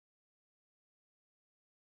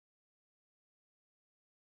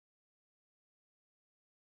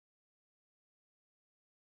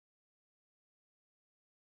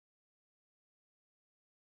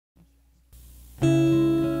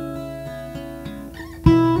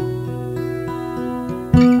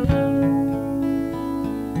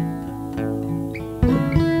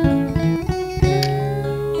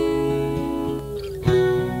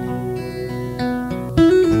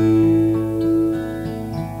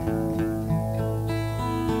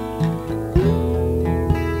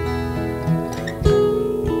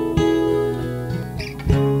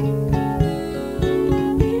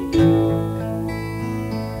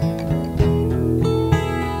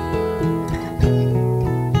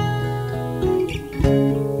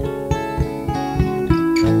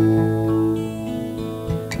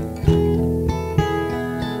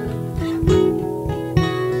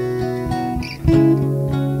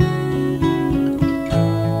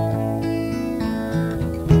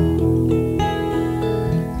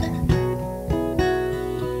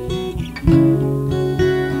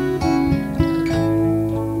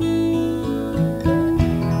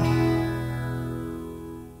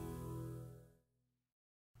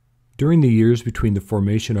During the years between the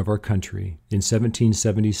formation of our country in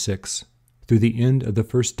 1776 through the end of the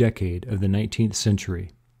first decade of the 19th century,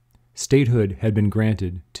 statehood had been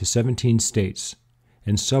granted to 17 states,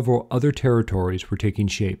 and several other territories were taking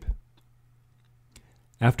shape.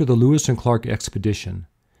 After the Lewis and Clark expedition,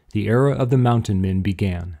 the era of the mountain men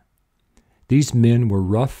began. These men were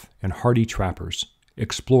rough and hardy trappers,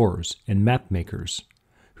 explorers, and map makers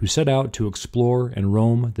who set out to explore and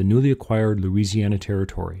roam the newly acquired Louisiana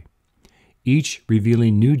Territory, each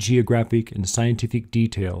revealing new geographic and scientific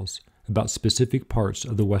details about specific parts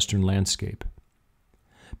of the western landscape.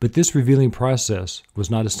 But this revealing process was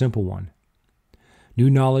not a simple one. New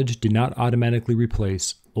knowledge did not automatically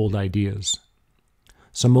replace old ideas.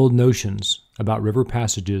 Some old notions about river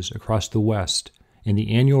passages across the West and the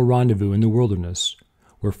annual rendezvous in the wilderness,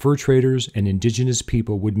 where fur traders and indigenous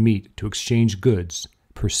people would meet to exchange goods,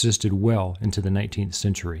 persisted well into the 19th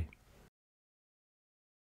century.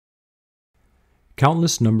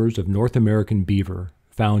 Countless numbers of North American beaver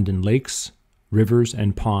found in lakes, rivers,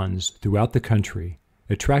 and ponds throughout the country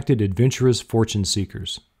attracted adventurous fortune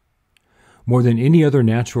seekers. More than any other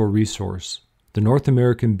natural resource, the North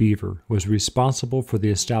American beaver was responsible for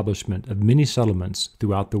the establishment of many settlements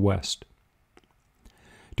throughout the West.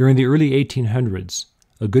 During the early 1800s,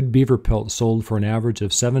 a good beaver pelt sold for an average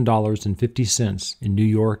of $7.50 in New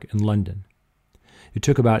York and London. It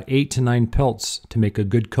took about 8 to 9 pelts to make a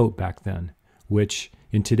good coat back then, which,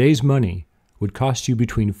 in today's money, would cost you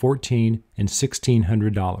between $1,400 and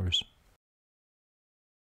 $1,600.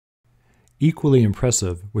 Equally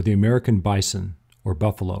impressive were the American bison, or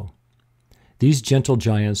buffalo. These gentle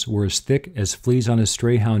giants were as thick as fleas on a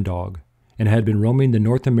stray hound dog and had been roaming the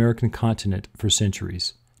North American continent for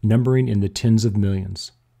centuries, numbering in the tens of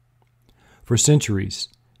millions. For centuries,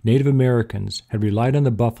 Native Americans had relied on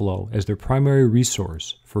the buffalo as their primary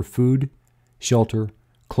resource for food, shelter,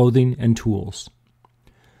 clothing, and tools.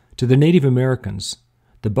 To the Native Americans,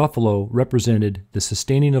 the buffalo represented the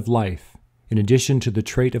sustaining of life in addition to the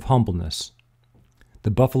trait of humbleness. The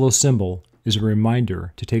buffalo symbol is a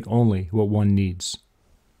reminder to take only what one needs.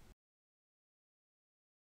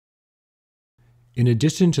 In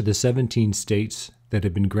addition to the 17 states that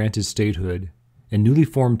had been granted statehood and newly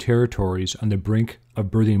formed territories on the brink of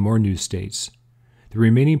birthing more new states, the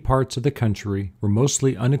remaining parts of the country were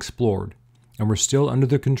mostly unexplored and were still under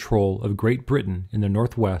the control of Great Britain in the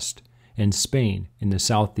northwest and Spain in the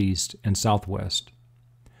southeast and southwest.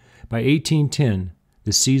 By 1810,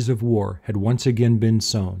 the seeds of war had once again been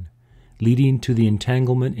sown, leading to the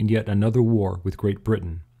entanglement in yet another war with Great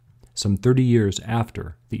Britain, some 30 years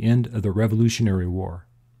after the end of the Revolutionary War.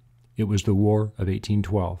 It was the War of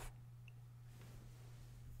 1812.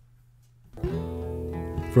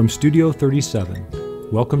 From Studio 37,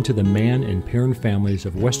 welcome to the Mann and Perrin families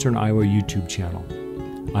of Western Iowa YouTube channel.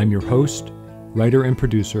 I'm your host, writer and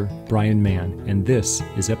producer, Brian Mann, and this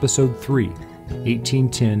is Episode 3,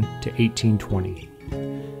 1810 to 1820.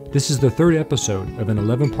 This is the third episode of an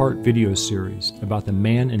 11-part video series about the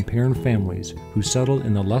Mann and Perrin families who settled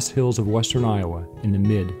in the Luss Hills of western Iowa in the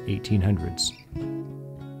mid-1800s.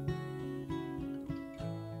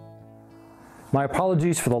 My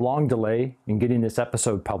apologies for the long delay in getting this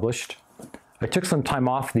episode published. I took some time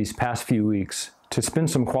off these past few weeks to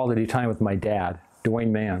spend some quality time with my dad,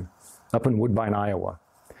 Dwayne Mann, up in Woodbine, Iowa.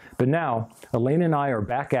 But now, Elaine and I are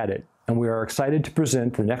back at it, and we are excited to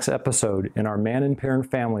present the next episode in our Mann and Perrin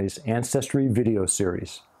Families Ancestry video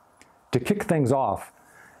series. To kick things off,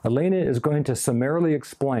 Elena is going to summarily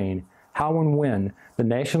explain how and when the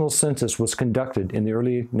national census was conducted in the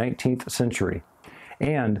early 19th century,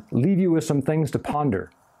 and leave you with some things to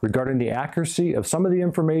ponder regarding the accuracy of some of the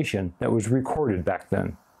information that was recorded back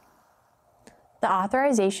then. The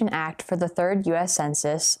Authorization Act for the Third U.S.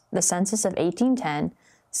 Census, the Census of 1810,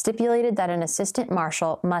 stipulated that an assistant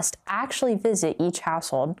marshal must actually visit each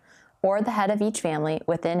household or the head of each family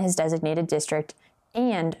within his designated district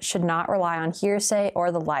and should not rely on hearsay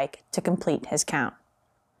or the like to complete his count.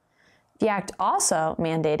 The act also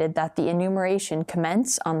mandated that the enumeration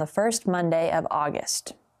commence on the first Monday of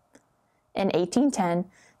August. In 1810,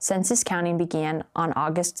 census counting began on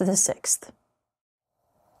August the 6th.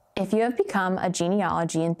 If you have become a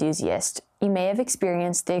genealogy enthusiast, you may have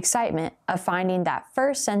experienced the excitement of finding that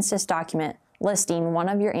first census document listing one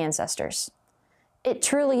of your ancestors. It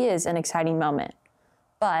truly is an exciting moment.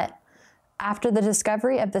 But after the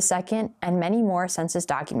discovery of the second and many more census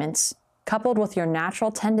documents, coupled with your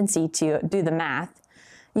natural tendency to do the math,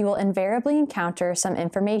 you will invariably encounter some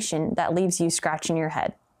information that leaves you scratching your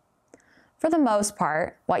head. For the most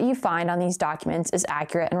part, what you find on these documents is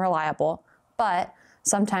accurate and reliable, but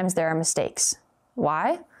sometimes there are mistakes.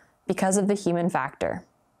 Why? Because of the human factor.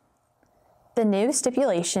 The new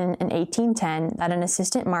stipulation in 1810 that an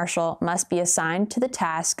assistant marshal must be assigned to the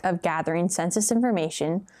task of gathering census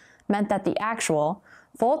information meant that the actual,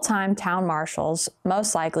 full-time town marshals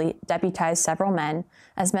most likely deputized several men,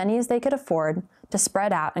 as many as they could afford, to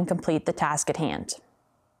spread out and complete the task at hand.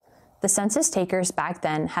 The census takers back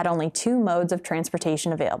then had only two modes of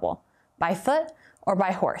transportation available, by foot or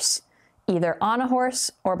by horse, either on a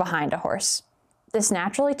horse or behind a horse. This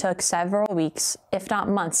naturally took several weeks, if not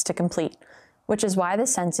months, to complete, which is why the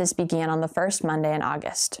census began on the first Monday in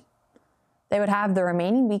August. They would have the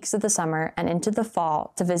remaining weeks of the summer and into the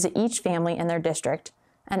fall to visit each family in their district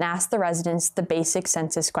and ask the residents the basic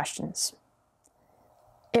census questions.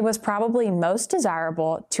 It was probably most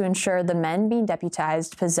desirable to ensure the men being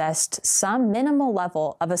deputized possessed some minimal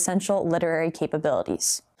level of essential literary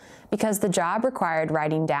capabilities, because the job required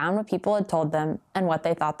writing down what people had told them and what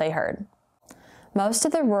they thought they heard. Most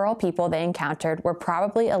of the rural people they encountered were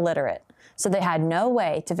probably illiterate, so they had no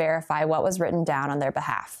way to verify what was written down on their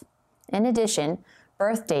behalf. In addition,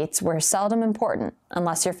 birth dates were seldom important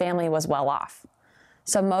unless your family was well off,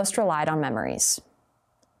 so most relied on memories.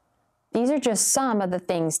 These are just some of the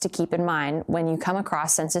things to keep in mind when you come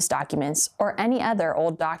across census documents or any other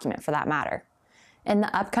old document for that matter. In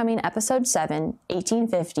the upcoming Episode 7,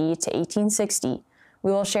 1850 to 1860,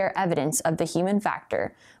 we will share evidence of the human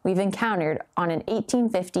factor we've encountered on an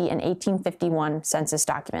 1850 and 1851 census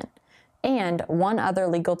document, and one other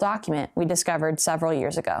legal document we discovered several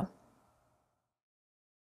years ago.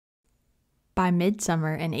 By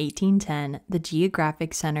midsummer in 1810, the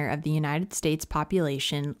geographic center of the United States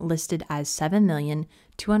population, listed as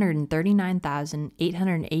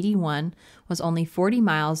 7,239,881, was only 40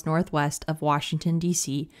 miles northwest of Washington,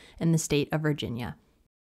 D.C., in the state of Virginia.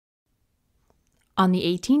 On the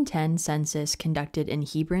 1810 census conducted in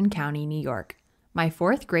Hebron County, New York, my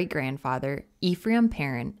fourth great-grandfather, Ephraim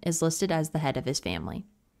Perrin, is listed as the head of his family.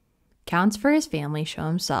 Counts for his family show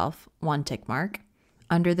himself, 1 tick mark,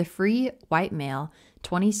 under the free white male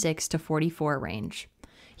 26 to 44 range.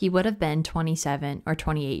 He would have been 27 or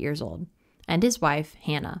 28 years old, and his wife,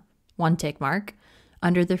 Hannah, 1 tick mark,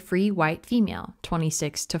 under the free white female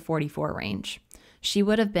 26 to 44 range. She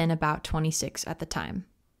would have been about 26 at the time.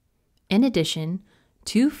 In addition,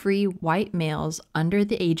 2 free white males under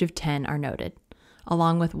the age of 10 are noted,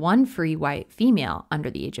 along with 1 free white female under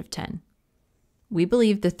the age of 10. We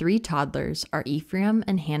believe the 3 toddlers are Ephraim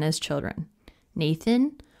and Hannah's children,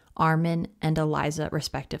 Nathan, Armin, and Eliza,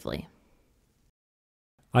 respectively.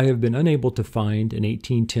 I have been unable to find an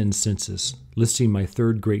 1810 census listing my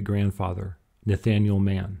third great-grandfather, Nathaniel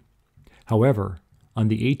Mann. However, on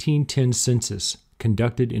the 1810 census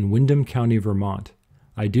conducted in Windham County, Vermont,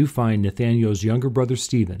 I do find Nathaniel's younger brother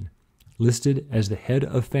Stephen listed as the head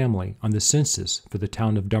of family on the census for the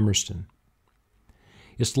town of Dummerston.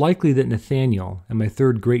 It's likely that Nathaniel and my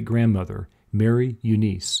third great-grandmother, Mary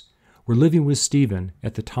Eunice, were living with Stephen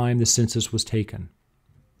at the time the census was taken.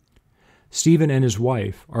 Stephen and his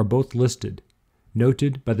wife are both listed,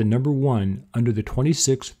 noted by the number 1 under the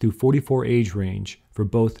 26 through 44 age range for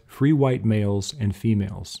both free white males and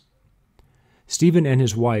females. Stephen and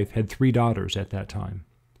his wife had 3 daughters at that time,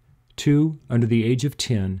 2 under the age of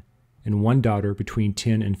 10 and 1 daughter between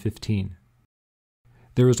 10 and 15.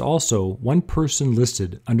 There is also 1 person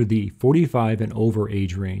listed under the 45 and over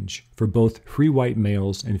age range for both free white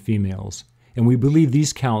males and females, and we believe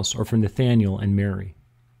these counts are for Nathaniel and Mary.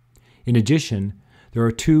 In addition, there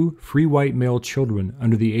are 2 free white male children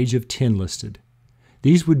under the age of 10 listed.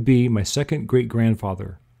 These would be my second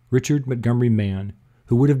great-grandfather, Richard Montgomery Mann,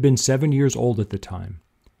 who would have been 7 years old at the time,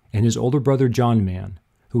 and his older brother John Mann,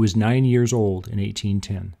 who was 9 years old in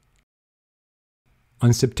 1810.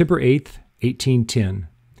 On September 8, 1810,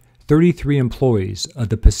 33 employees of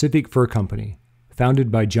the Pacific Fur Company,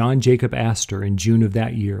 founded by John Jacob Astor in June of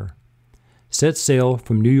that year, set sail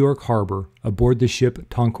from New York Harbor aboard the ship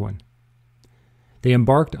Tonquin. They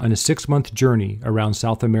embarked on a 6-month journey around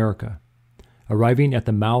South America, arriving at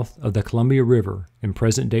the mouth of the Columbia River in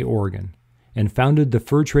present-day Oregon, and founded the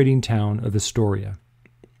fur-trading town of Astoria.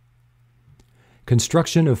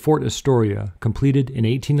 Construction of Fort Astoria completed in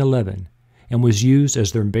 1811 and was used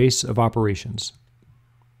as their base of operations.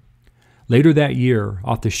 Later that year,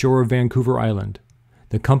 off the shore of Vancouver Island,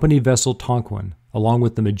 the company vessel Tonquin, along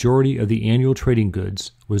with the majority of the annual trading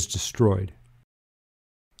goods, was destroyed.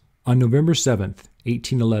 On November 7,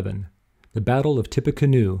 1811, the Battle of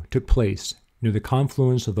Tippecanoe took place near the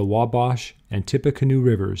confluence of the Wabash and Tippecanoe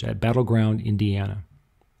rivers at Battle Ground, Indiana.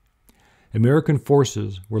 American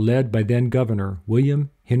forces were led by then-Governor William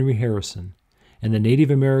Henry Harrison and the Native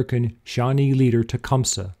American Shawnee leader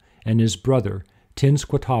Tecumseh and his brother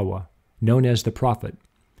Tenskwatawa, known as the Prophet,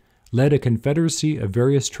 led a confederacy of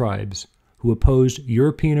various tribes who opposed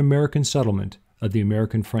European American settlement of the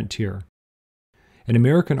American frontier. An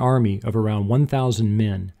American army of around 1,000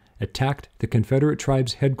 men attacked the Confederate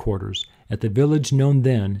tribes' headquarters at the village known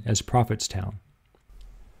then as Prophetstown.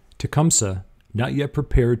 Tecumseh, not yet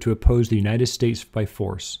prepared to oppose the United States by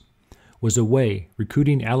force, was away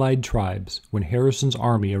recruiting allied tribes when Harrison's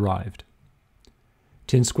army arrived.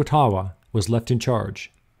 Tenskwatawa was left in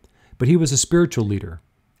charge, but he was a spiritual leader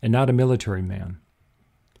and not a military man.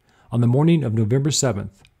 On the morning of November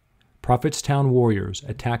 7th, Prophetstown warriors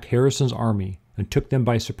attacked Harrison's army and took them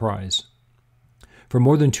by surprise. For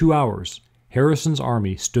more than 2 hours, Harrison's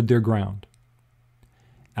army stood their ground.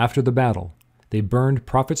 After the battle, they burned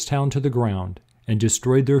Prophetstown to the ground and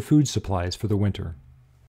destroyed their food supplies for the winter.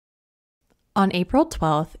 On April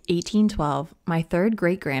 12, 1812, my third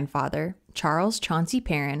great-grandfather, Charles Chauncey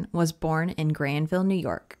Perrin, was born in Granville, New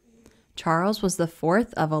York. Charles was the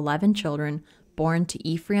fourth of 11 children born to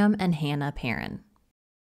Ephraim and Hannah Perrin.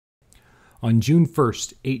 On June 1,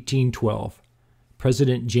 1812,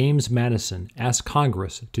 President James Madison asked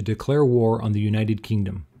Congress to declare war on the United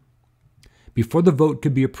Kingdom. Before the vote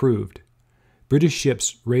could be approved, British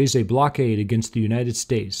ships raised a blockade against the United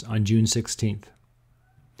States on June 16th.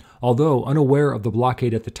 Although unaware of the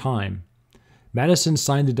blockade at the time, Madison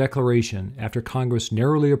signed the declaration after Congress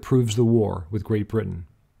narrowly approves the war with Great Britain.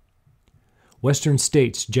 Western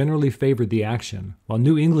states generally favored the action, while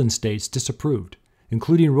New England states disapproved,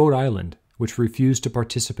 including Rhode Island, which refused to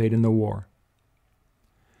participate in the war.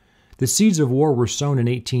 The seeds of war were sown in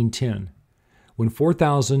 1810, when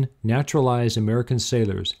 4,000 naturalized American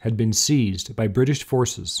sailors had been seized by British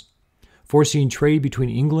forces, forcing trade between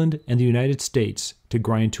England and the United States to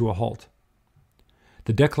grind to a halt.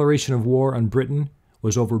 The declaration of war on Britain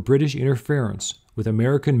was over British interference with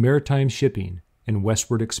American maritime shipping and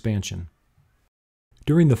westward expansion.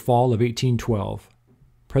 During the fall of 1812,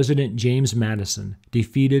 President James Madison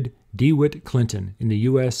defeated DeWitt Clinton in the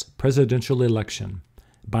U.S. presidential election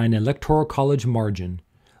by an electoral college margin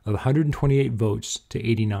of 128 votes to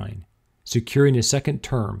 89, securing a second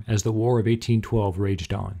term as the War of 1812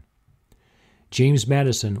 raged on. James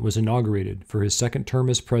Madison was inaugurated for his second term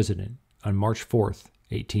as president on March 4,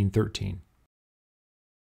 1813.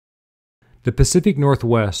 The Pacific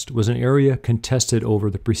Northwest was an area contested over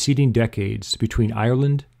the preceding decades between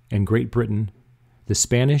Ireland and Great Britain, the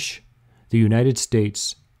Spanish, the United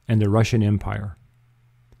States, and the Russian Empire.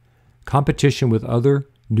 Competition with other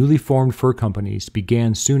newly formed fur companies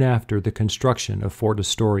began soon after the construction of Fort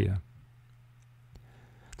Astoria.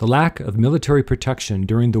 The lack of military protection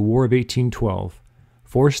during the War of 1812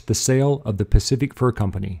 forced the sale of the Pacific Fur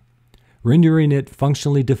Company, rendering it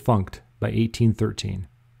functionally defunct by 1813.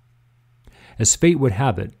 As fate would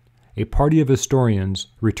have it, a party of historians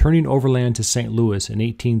returning overland to St. Louis in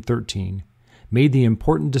 1813 made the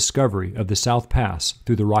important discovery of the South Pass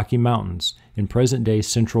through the Rocky Mountains in present-day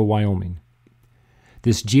central Wyoming.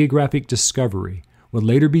 This geographic discovery would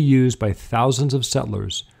later be used by thousands of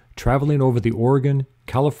settlers traveling over the Oregon,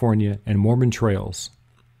 California, and Mormon trails.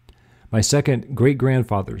 My second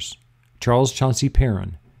great-grandfathers, Charles Chauncey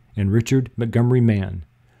Perrin and Richard Montgomery Mann,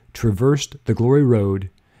 traversed the Glory Road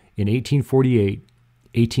in 1848,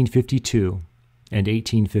 1852, and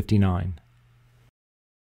 1859.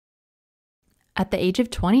 At the age of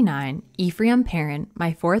 29, Ephraim Perrin,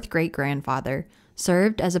 my fourth great-grandfather,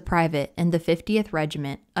 served as a private in the 50th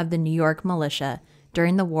Regiment of the New York Militia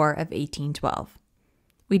during the War of 1812.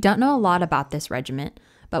 We don't know a lot about this regiment,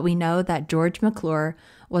 but we know that George McClure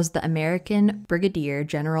was the American brigadier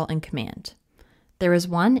general in command. There was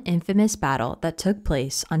one infamous battle that took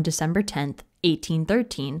place on December 10,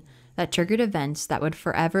 1813, that triggered events that would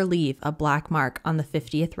forever leave a black mark on the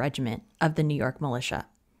 50th Regiment of the New York Militia.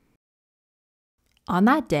 On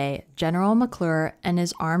that day, General McClure and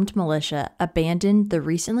his armed militia abandoned the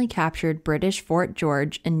recently captured British Fort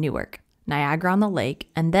George in Newark, Niagara-on-the-Lake,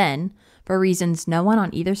 and then, for reasons no one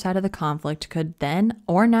on either side of the conflict could then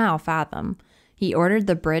or now fathom, he ordered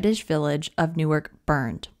the British village of Newark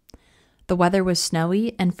burned. The weather was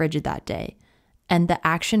snowy and frigid that day, and the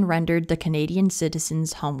action rendered the Canadian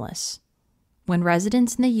citizens homeless. When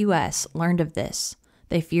residents in the U.S. learned of this,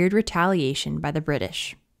 they feared retaliation by the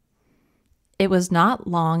British. It was not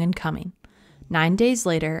long in coming. 9 days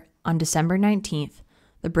later, on December 19th,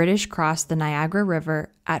 the British crossed the Niagara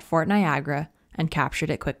River at Fort Niagara and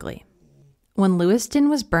captured it quickly. When Lewiston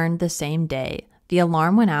was burned the same day, the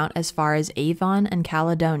alarm went out as far as Avon and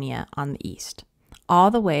Caledonia on the east,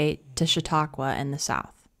 all the way to Chautauqua in the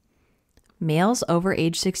south. Males over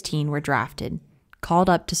age 16 were drafted, called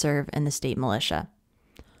up to serve in the state militia.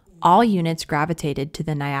 All units gravitated to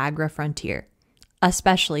the Niagara frontier,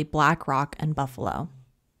 especially Black Rock and Buffalo.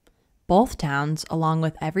 Both towns, along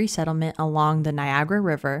with every settlement along the Niagara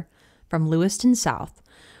River from Lewiston south,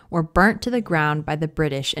 were burnt to the ground by the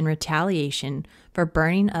British in retaliation for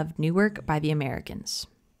burning of Newark by the Americans.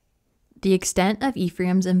 The extent of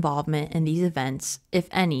Ephraim's involvement in these events, if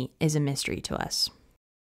any, is a mystery to us.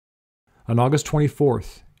 On August 24,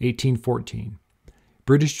 1814,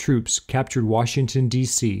 British troops captured Washington,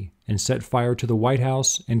 D.C., and set fire to the White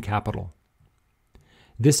House and Capitol.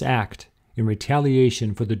 This act, in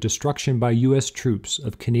retaliation for the destruction by U.S. troops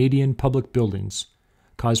of Canadian public buildings,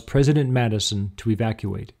 caused President Madison to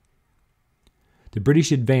evacuate. The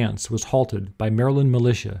British advance was halted by Maryland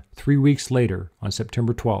militia 3 weeks later on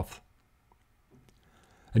September 12th.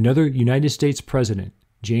 Another United States president,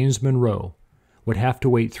 James Monroe, would have to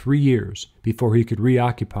wait 3 years before he could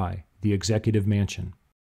reoccupy the executive mansion.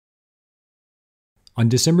 On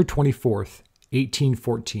December 24,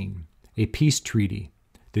 1814, a peace treaty,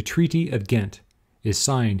 the Treaty of Ghent, is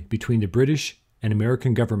signed between the British and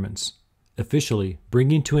American governments, officially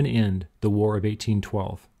bringing to an end the War of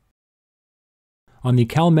 1812. On the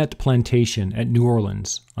Calumet Plantation at New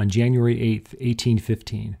Orleans on January 8,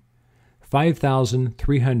 1815,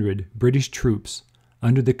 5,300 British troops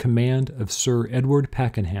under the command of Sir Edward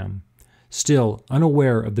Pakenham, still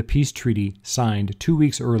unaware of the peace treaty signed 2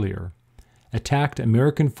 weeks earlier, attacked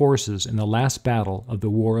American forces in the last battle of the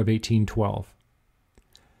War of 1812.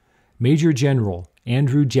 Major General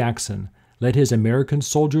Andrew Jackson led his American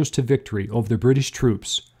soldiers to victory over the British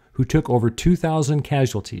troops, who took over 2,000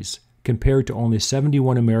 casualties compared to only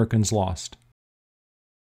 71 Americans lost.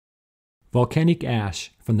 Volcanic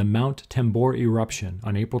ash from the Mount Tambora eruption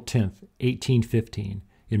on April 10, 1815,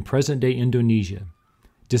 in present-day Indonesia,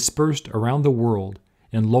 dispersed around the world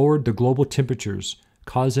and lowered the global temperatures,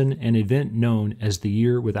 causing an event known as the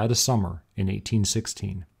Year Without a Summer in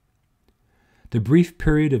 1816. The brief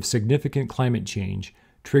period of significant climate change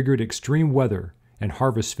triggered extreme weather and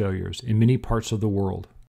harvest failures in many parts of the world.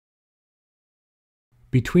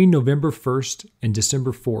 Between November 1st and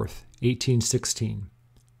December 4th, 1816,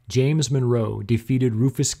 James Monroe defeated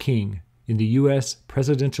Rufus King in the U.S.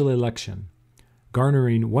 presidential election,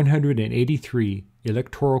 garnering 183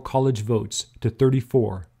 Electoral College votes to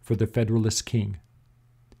 34 for the Federalist King.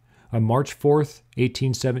 On March 4,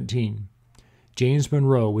 1817, James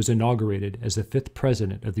Monroe was inaugurated as the 5th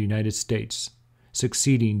President of the United States,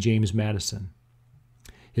 succeeding James Madison.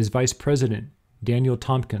 His Vice President, Daniel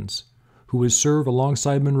Tompkins, who would serve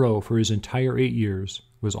alongside Monroe for his entire 8 years,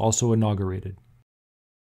 was also inaugurated.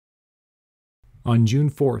 On June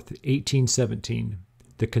 4, 1817,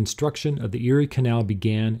 the construction of the Erie Canal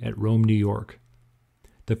began at Rome, New York.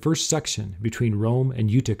 The first section between Rome and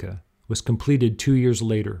Utica was completed 2 years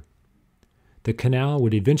later. The canal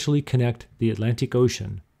would eventually connect the Atlantic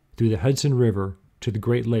Ocean through the Hudson River to the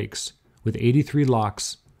Great Lakes with 83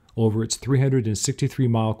 locks over its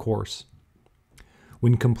 363-mile course.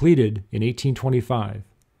 When completed in 1825,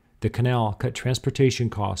 the canal cut transportation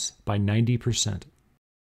costs by 90%.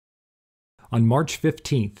 On March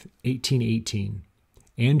 15, 1818,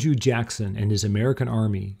 Andrew Jackson and his American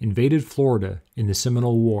army invaded Florida in the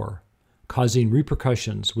Seminole War, causing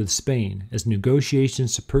repercussions with Spain as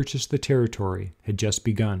negotiations to purchase the territory had just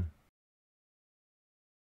begun.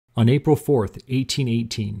 On April 4,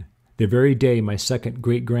 1818, the very day my second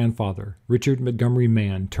great-grandfather, Richard Montgomery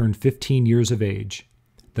Mann, turned 15 years of age,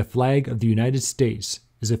 the flag of the United States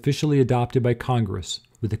is officially adopted by Congress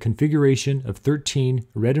with a configuration of 13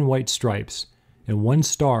 red and white stripes and 1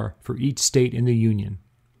 star for each state in the Union.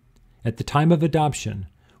 At the time of adoption,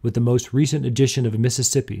 with the most recent addition of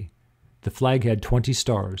Mississippi, the flag had 20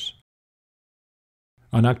 stars.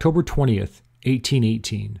 On October 20th,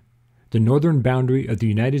 1818, the northern boundary of the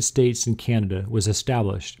United States and Canada was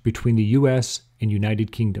established between the U.S. and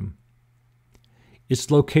United Kingdom.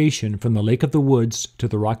 Its location from the Lake of the Woods to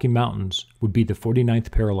the Rocky Mountains would be the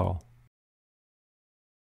 49th parallel.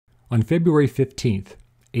 On February 15,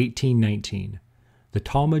 1819, the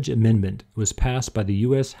Talmadge Amendment was passed by the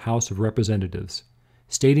U.S. House of Representatives,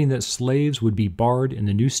 stating that slaves would be barred in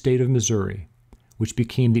the new state of Missouri, which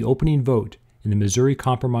became the opening vote in the Missouri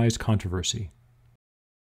Compromise controversy.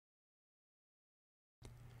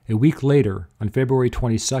 A week later, on February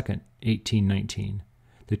 22, 1819,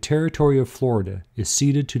 the territory of Florida is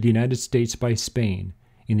ceded to the United States by Spain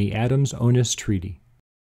in the Adams-Onis Treaty.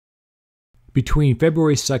 Between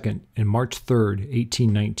February 2 and March 3,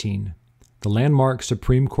 1819, the landmark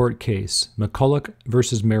Supreme Court case, McCulloch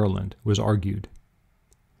v. Maryland, was argued.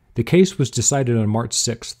 The case was decided on March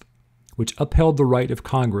 6th, which upheld the right of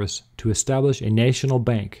Congress to establish a national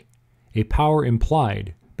bank, a power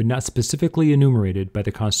implied but not specifically enumerated by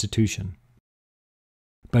the Constitution.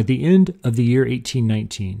 By the end of the year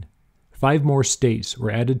 1819, 5 more states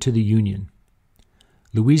were added to the Union.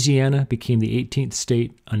 Louisiana became the 18th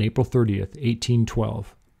state on April 30th,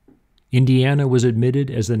 1812. Indiana was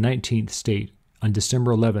admitted as the 19th state on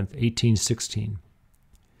December 11th, 1816.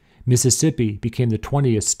 Mississippi became the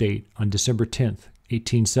 20th state on December 10th,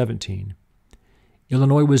 1817.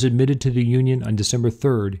 Illinois was admitted to the Union on December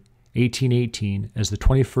 3rd, 1818 as the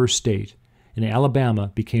 21st state, and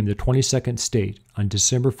Alabama became the 22nd state on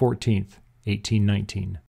December 14th,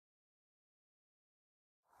 1819.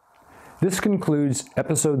 This concludes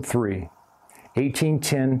Episode 3,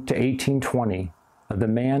 1810 to 1820, of the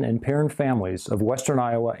Mann and Perrin families of Western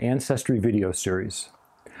Iowa Ancestry video series.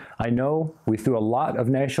 I know we threw a lot of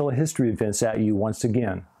national history events at you once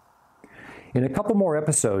again. In a couple more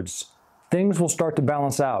episodes, things will start to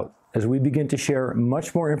balance out as we begin to share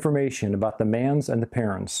much more information about the Manns and the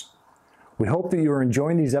Perrins. We hope that you are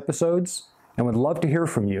enjoying these episodes and would love to hear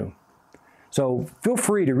from you. So feel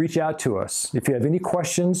free to reach out to us if you have any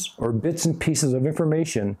questions or bits and pieces of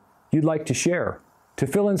information you'd like to share to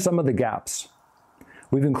fill in some of the gaps.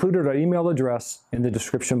 We've included our email address in the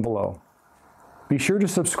description below. Be sure to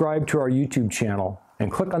subscribe to our YouTube channel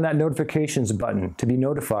and click on that notifications button to be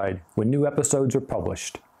notified when new episodes are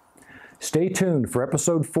published. Stay tuned for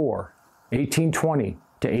Episode 4, 1820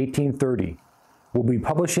 to 1830. We'll be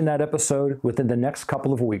publishing that episode within the next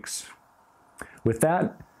couple of weeks. With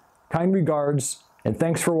that, kind regards, and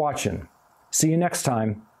thanks for watching. See you next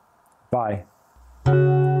time. Bye.